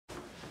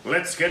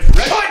Let's get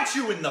ready. Punch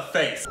you in the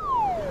face!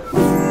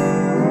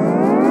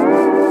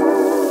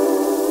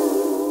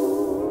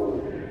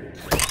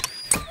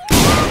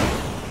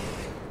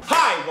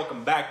 Hi,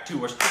 welcome back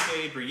to our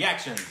Stupid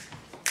Reactions.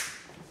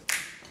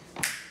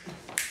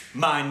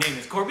 My name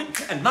is Corbin.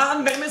 And my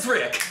name is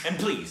Rick. And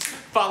please,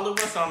 follow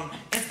us on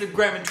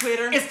Instagram and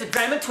Twitter.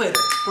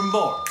 For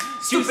more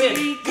Stupid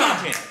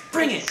content.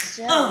 Bring it.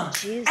 On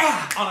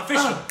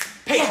official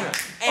Patreon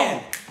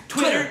and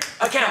Twitter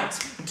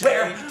accounts.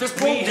 Where there's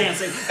pole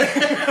dancing.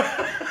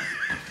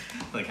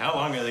 Like, how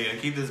long are they gonna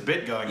keep this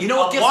bit going? You know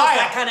what gives us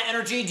that kind of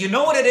energy? Do you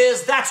know what it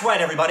is? That's right,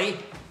 everybody.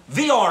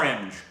 The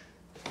orange.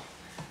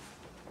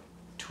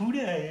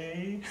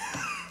 Today,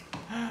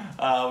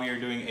 we are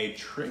doing a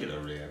trailer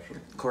reaction.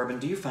 Corbin,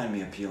 do you find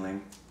me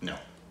appealing? No,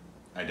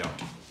 I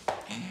don't.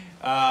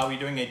 We're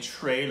doing a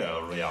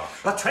trailer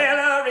reaction. A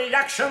trailer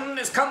reaction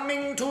is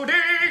coming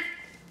today.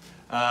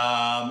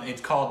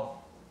 It's called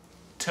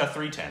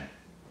TE3N.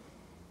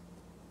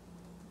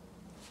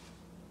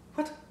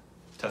 What?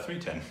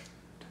 TE3N.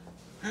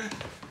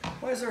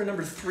 Why is there a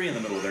number 3 in the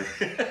middle there?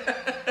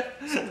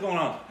 What's going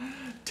on?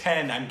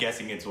 10, I'm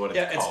guessing it's what it's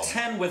called. Yeah, it's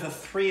 10 with a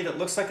 3 that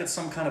looks like it's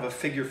some kind of a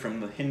figure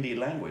from the Hindi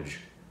language.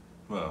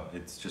 Well,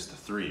 it's just a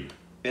 3.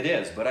 It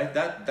is, but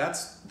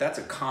that's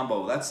a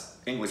combo. That's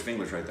English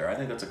right there. I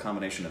think that's a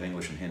combination of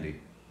English and Hindi.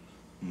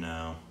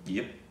 No.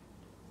 Yep.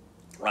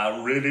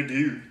 I really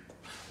do.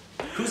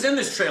 Who's in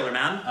this trailer,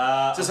 man?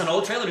 Is this an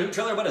old trailer, new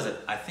trailer? What is it?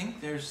 I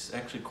think there's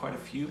actually quite a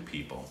few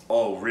people.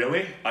 Oh,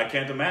 really? I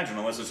can't imagine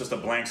unless it's just a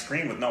blank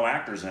screen with no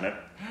actors in it.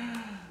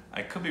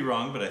 I could be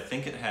wrong, but I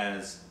think it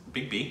has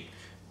Big B.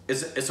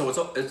 So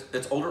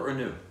it's older or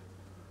new?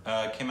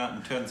 Came out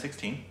in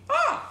 2016.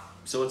 Ah!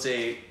 So it's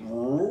a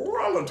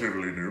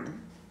Relatively new.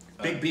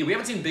 Big B. We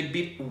haven't seen Big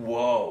B.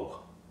 Whoa.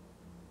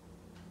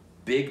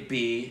 Big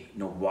B,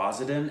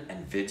 Nawazuddin,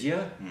 and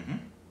Vidya? Mm-hmm.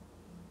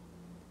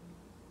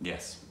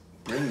 Yes.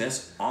 Bring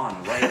this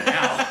on right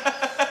now.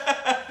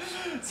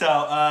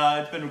 So,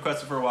 it's been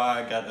requested for a while.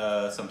 I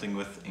got something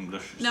with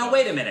English. Now,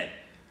 wait a minute.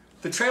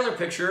 The trailer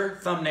picture,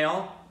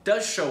 thumbnail,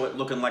 does show it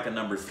looking like a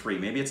number 3.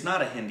 Maybe it's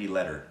not a Hindi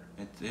letter.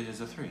 It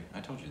is a 3.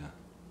 I told you that.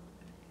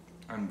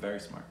 I'm very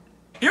smart.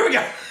 Here we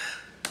go.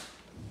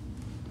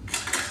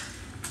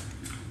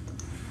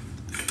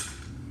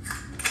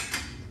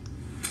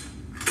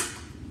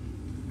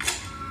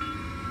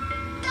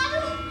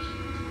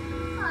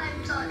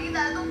 I'm sorry,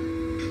 दादू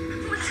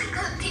मुझसे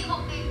गलती हो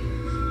गई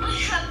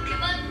मुझे आपकी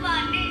बात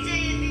माननी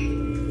चाहिए थी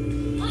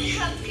मुझे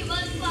आपकी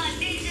बात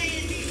माननी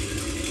चाहिए थी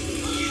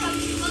मुझे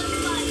आपकी बात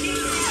माननी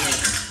चाहिए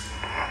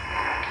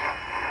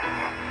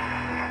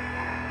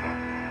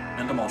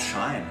And I'm all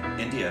shine.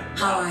 India.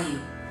 How are you?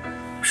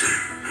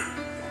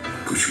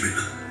 कुछ भी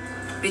ना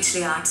पिछले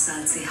 8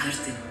 साल से हर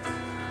दिन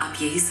आप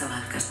यही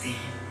सवाल करते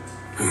हैं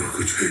और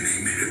कुछ भी नहीं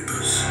मेरे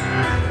पास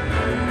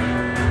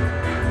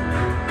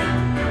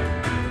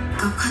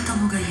कब खत्म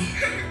होगा ये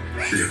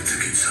जब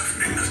तक इंसाफ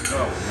नहीं मिलता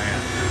Oh,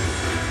 man.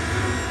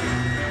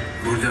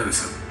 भूल जाओ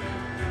सब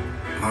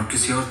और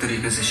किसी और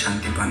तरीके से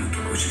शांति पाने की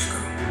कोशिश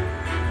करो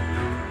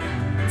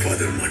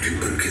फादर मार्टिन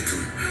बन के तुम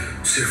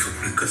सिर्फ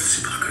अपने कल से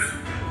भाग रहे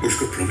हो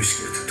उसको प्रॉमिस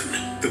किया था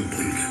तुम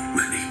भूल गए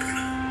मैं नहीं भूला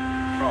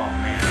Oh,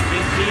 man.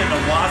 Big B and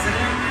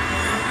Nawazuddin?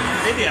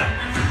 Vidya.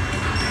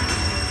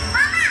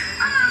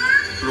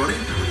 रोनी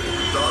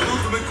दादू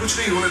तुम्हें कुछ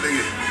नहीं होने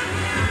देंगे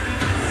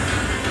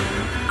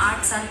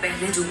 8 साल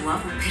पहले जो हुआ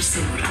वो फिर से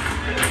हो रहा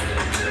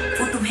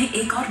वो तुम्हें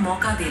एक और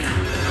मौका दे रहा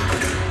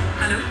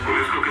हेलो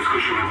पुलिस को किसको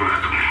शुरू बोला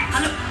तुमने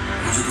हेलो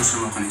मुझे दूसरा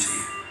मौका नहीं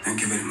चाहिए थैंक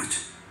यू वेरी मच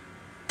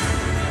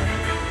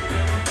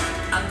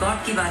अब गॉड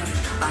की बारी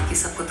बाकी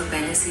सबको तो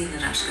पहले से ही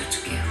निराश कर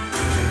चुके हैं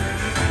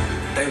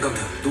टाइम कम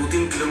था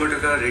 2-3 किलोमीटर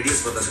का रेडियस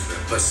बता सकता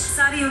है बस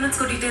सारी यूनिट्स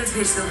को डिटेल्स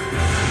भेज दो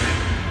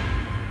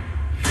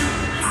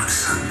 8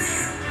 साल नहीं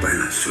है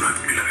पहला सुराग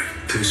मिला है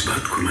तो इस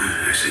बात को मैं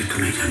ऐसे ही तो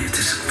नहीं जाने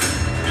दे सकता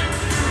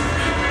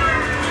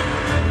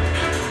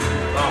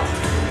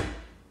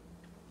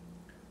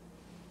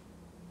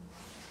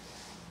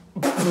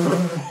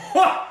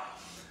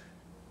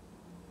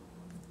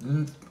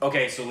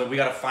Okay, so we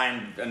gotta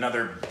find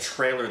another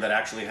trailer that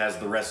actually has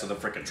the rest of the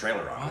frickin'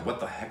 trailer on it. What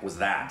the heck was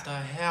that? What the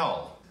hell?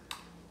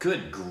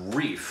 Good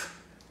grief.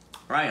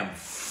 I am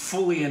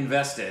fully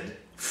invested,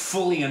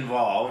 fully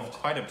involved.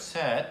 Quite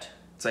upset.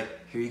 It's like,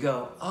 here you go.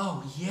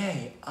 Oh, yay.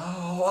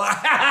 Oh,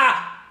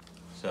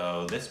 So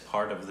this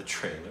part of the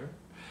trailer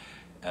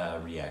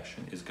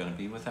reaction is going to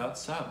be without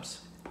subs.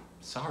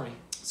 Sorry.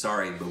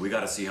 Sorry, but we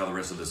gotta see how the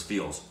rest of this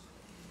feels.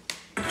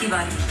 की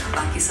बारी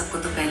बाकी सबको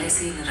तो पहले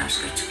से ही निराश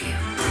कर चुके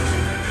हैं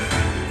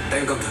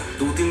टाइम कम था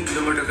 2-3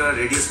 किलोमीटर का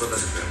रेडियस बता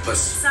सकता है बस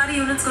सारी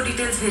यूनिट्स को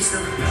डिटेल्स भेज दो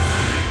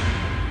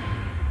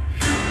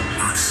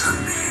 8 साल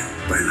नहीं है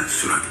पहला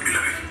सुराग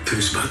मिला है तो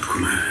इस बात को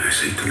मैं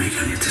ऐसे ही तो नहीं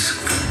जाने दे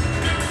सकता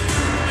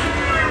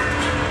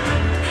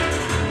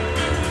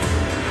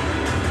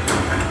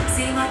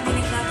सेम आदमी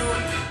निकला तो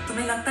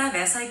तुम्हें लगता है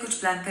वैसा ही कुछ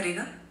प्लान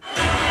करेगा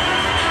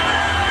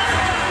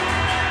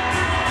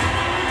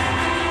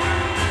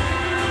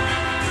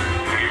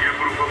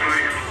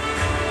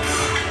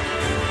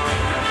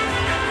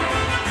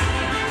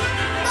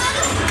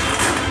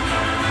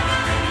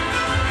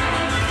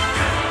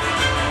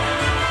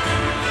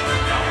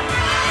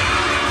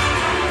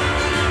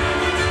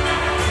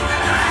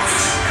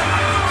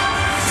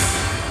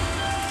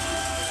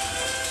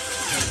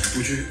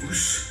मुझे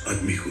उस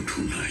आदमी को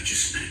ढूंढना है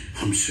जिसने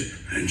हमसे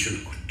एंजल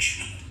को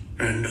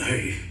छीना एंड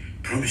आई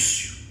प्रॉमिस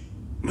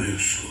यू मैं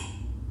उसको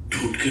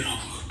ढूंढ के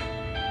लाऊंगा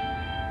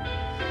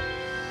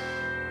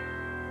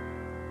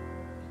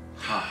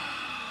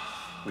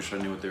Wish I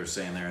knew what they were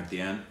saying there at the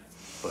end,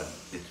 but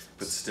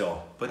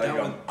still. But How you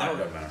that going?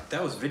 Doesn't matter.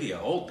 that was Vidya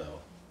old though.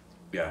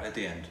 Yeah. At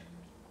the end,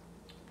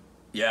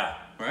 Yeah.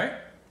 right?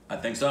 I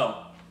think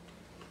so.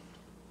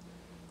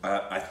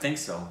 I think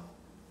so.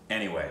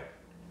 Anyway,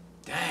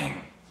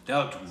 Dang, that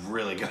looked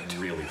really good.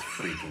 really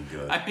freaking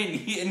good. I mean,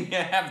 and you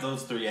have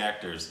those three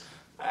actors.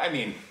 I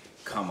mean,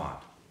 Come on.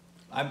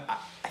 I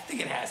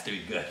think it has to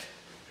be good.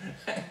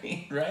 I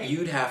mean, right?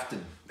 You'd have to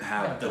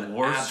have The an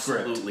worst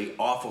script. absolutely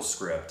awful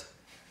script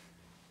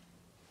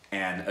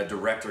and a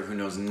director who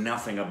knows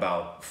nothing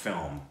about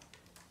film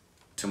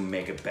to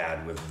make it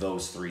bad with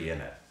those three in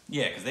it.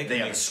 Yeah, because they can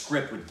The make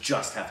script would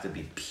just have to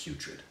be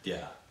putrid.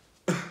 yeah.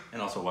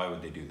 And also, why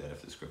would they do that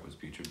if the script was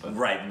putrid? But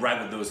Right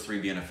with those three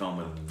being a film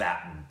with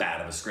that bad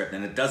of a script.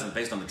 And it doesn't,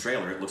 based on the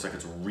trailer, it looks like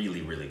it's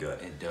really, really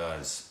good. it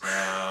does.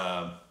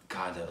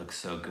 God, that looks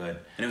so good.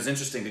 And it was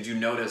interesting, did you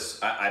notice,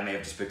 I may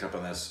have just picked up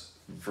on this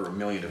for a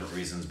million different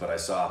reasons, but I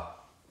saw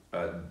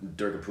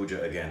Durga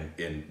Puja again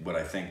in what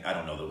I think, I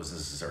don't know that it was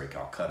necessarily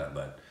Calcutta,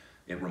 but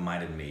it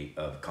reminded me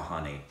of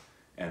Kahani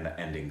and the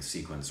ending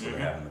sequence where they're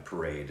having the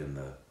parade and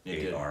the It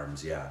 8 did.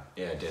 arms, yeah.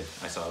 Yeah, it did.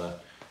 I saw that.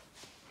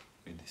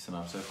 Read the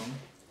synopsis for me.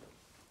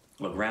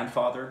 A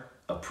grandfather,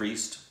 a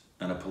priest,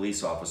 and a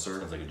police officer.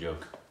 Sounds like a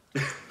joke.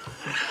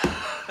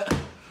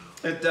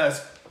 It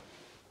does.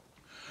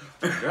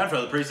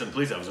 Grandfather, priest, and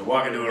police officer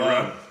Walk into a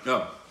room.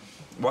 No.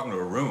 Walk into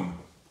a room.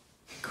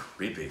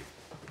 Creepy.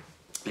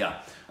 Yeah.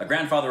 A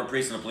grandfather, a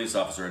priest, and a police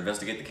officer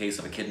investigate the case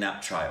of a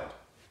kidnapped child.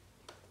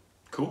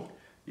 Cool.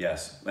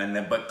 Yes. And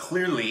then, but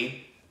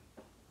clearly,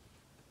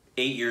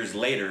 8 years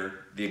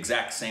later, the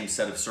exact same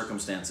set of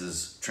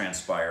circumstances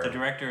transpire. The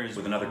director is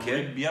with another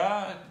kid.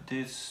 Yeah,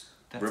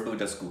 Prabhu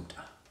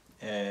Dasgupta.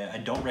 I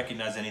don't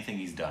recognize anything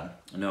he's done.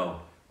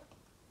 No.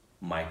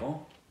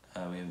 Michael?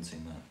 We haven't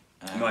seen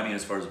that. No, I mean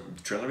as far as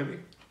the trailer maybe.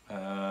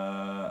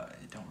 I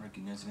don't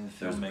recognize any of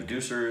the There's filmmakers.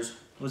 producers.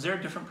 Was there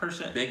a different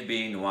person? Big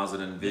B,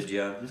 Nawazuddin,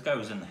 Vidya. This guy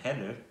was in the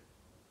header.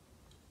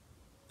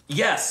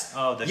 Yes.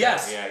 Oh,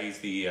 yes. Guy, yeah, he's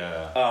the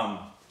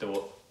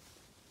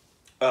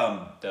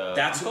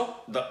That's uncle?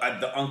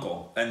 the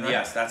uncle, and Right.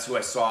 yes, that's who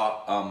I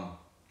saw.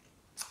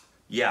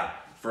 Yeah,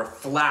 for a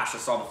flash, I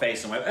saw the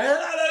face and went,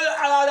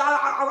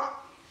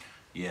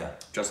 yeah.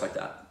 just like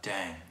that.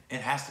 Dang, it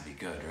has to be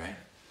good, right?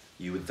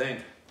 You would think.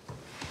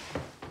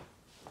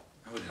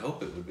 I would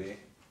hope it would be.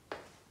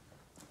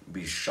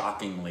 Be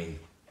shockingly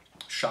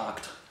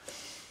shocked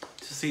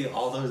To see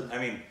all those, I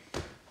mean,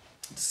 to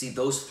see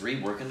those three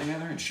working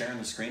together and sharing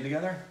the screen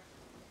together.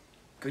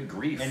 Good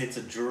grief. and it's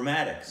a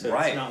dramatic, so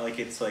Right. it's not like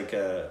it's like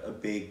a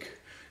big,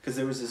 because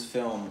there was this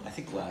film, I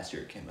think last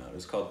year it came out, it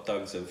was called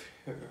Thugs of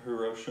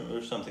Hiroshima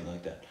or something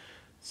like that.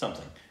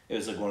 Something. It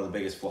was like one of the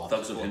biggest flops.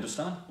 Thugs of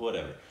Hindustan?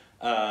 Whatever.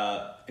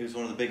 It was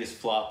one of the biggest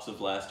flops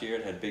of last year.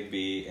 It had Big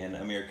B and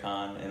Amir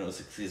Khan, and it was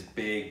like this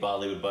big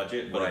Bollywood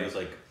budget, but Right. it was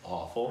like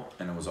awful.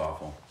 And it was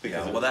awful.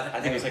 Because Yeah, well, I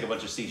think it was like a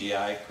bunch of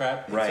CGI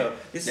crap. And Right. So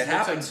this It looks like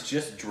happens. it's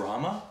just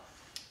drama.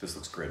 This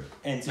looks grim.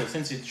 And so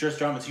since it's just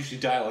drama, it's usually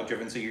dialogue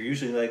driven, so you're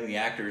usually letting the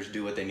actors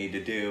do what they need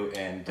to do,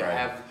 and to Right.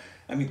 have,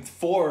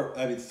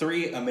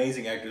 three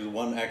amazing actors,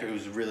 one actor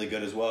who's really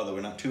good as well that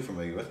we're not too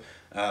familiar with.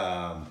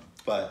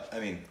 But I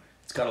mean,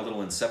 It's got a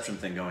little Inception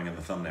thing going in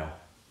the thumbnail.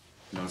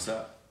 Notice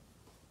that?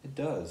 it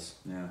does.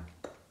 Yeah.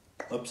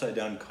 Upside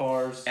down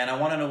cars. And I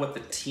want to know what the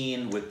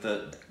teen with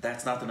the,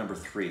 that's not the number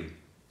 3.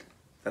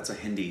 That's a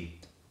Hindi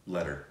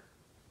letter.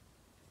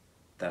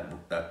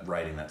 That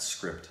writing, that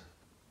script.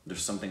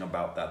 There's something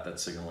about that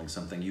that's signaling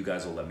something. You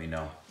guys will let me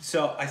know.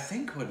 So I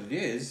think what it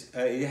is,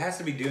 it has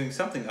to be doing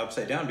something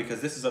upside down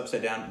because this is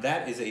upside down.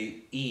 That is a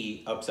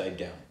E upside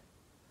down.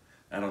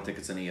 I don't think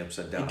it's an E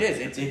upside down. It is. I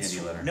think it's a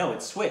Hindi letter. No,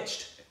 it's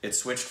switched. It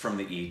switched from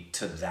the E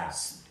to that.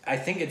 I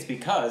think it's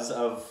because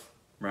of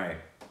Right.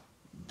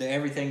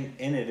 everything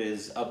in it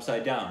is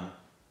upside down.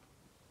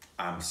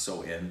 I'm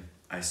so in.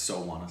 I so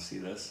want to see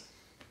this.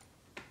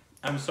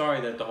 I'm sorry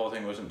that the whole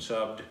thing wasn't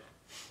subbed.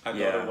 I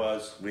thought it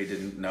was. We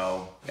didn't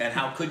know. And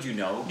how could you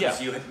know? Because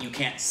you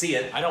can't see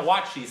it. I don't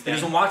watch these He things.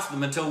 doesn't watch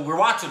them until we're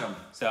watching them.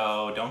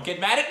 So don't get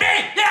mad at me!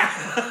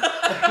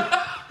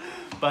 Yeah!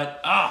 But,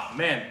 oh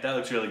man, that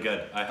looks really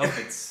good. I hope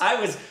it's...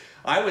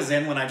 I was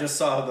in when I just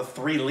saw the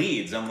 3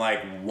 leads. I'm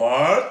like,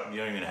 what? You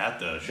don't even have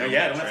to show me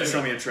Yeah, a don't have to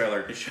show me a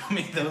trailer. Show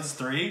me those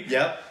 3?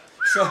 Yep.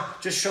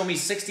 Just show me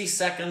 60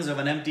 seconds of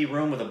an empty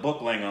room with a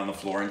book laying on the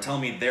floor and tell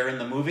me they're in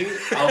the movie.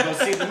 I'll go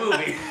see the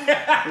movie.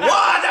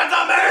 What? That's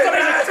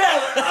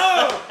amazing!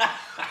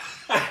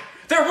 Oh!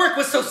 Their work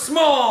was so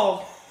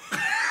small.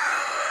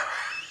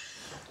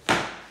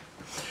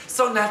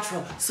 So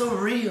natural, so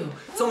real.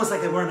 It's almost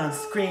like they weren't on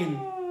screen.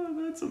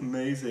 Oh, that's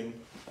amazing.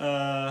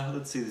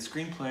 Let's see, the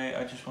screenplay,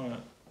 I just want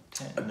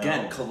to...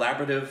 Again,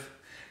 collaborative.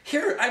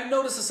 Here, I've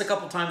noticed this a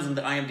couple times in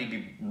the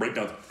IMDb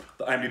breakdown.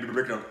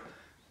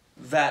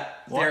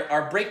 that there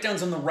are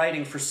breakdowns in the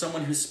writing for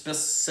someone who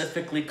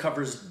specifically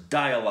covers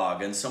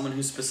dialogue and someone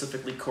who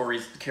specifically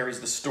carries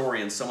the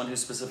story and someone who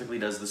specifically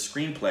does the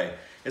screenplay.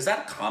 Is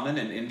that common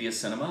in India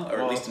cinema,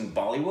 or at least in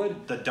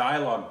Bollywood? The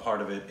dialogue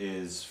part of it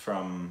is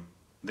from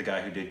the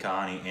guy who did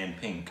Kahani and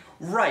Pink.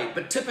 Right,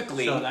 but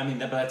typically... So, I mean,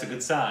 that's a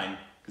good sign.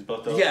 Because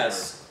both those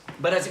yes,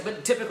 but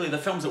typically the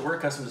films that we're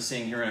accustomed to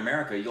seeing here in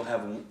America, you'll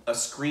have a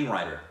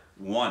screenwriter,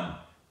 one,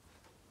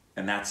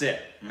 and that's it.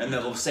 Mm-hmm. And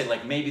they'll say,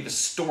 like, maybe the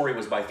story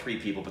was by 3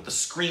 people, but the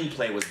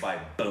screenplay was by,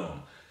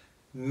 boom,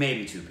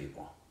 maybe 2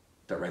 people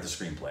that write the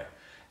screenplay.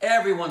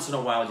 Every once in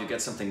a while you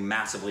get something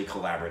massively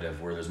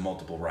collaborative where there's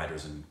multiple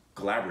writers and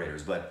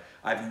collaborators, but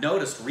I've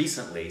noticed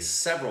recently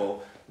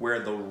several where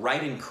the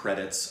writing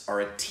credits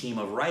are a team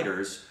of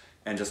writers,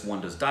 and just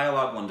one does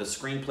dialogue, one does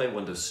screenplay,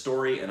 one does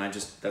story, and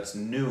that's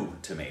new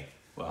to me.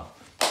 Well,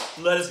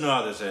 let us know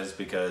how this is,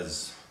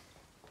 because,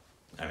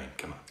 I mean,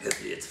 come on.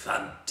 It's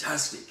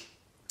fantastic.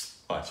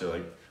 Watch it,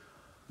 like,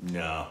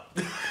 no.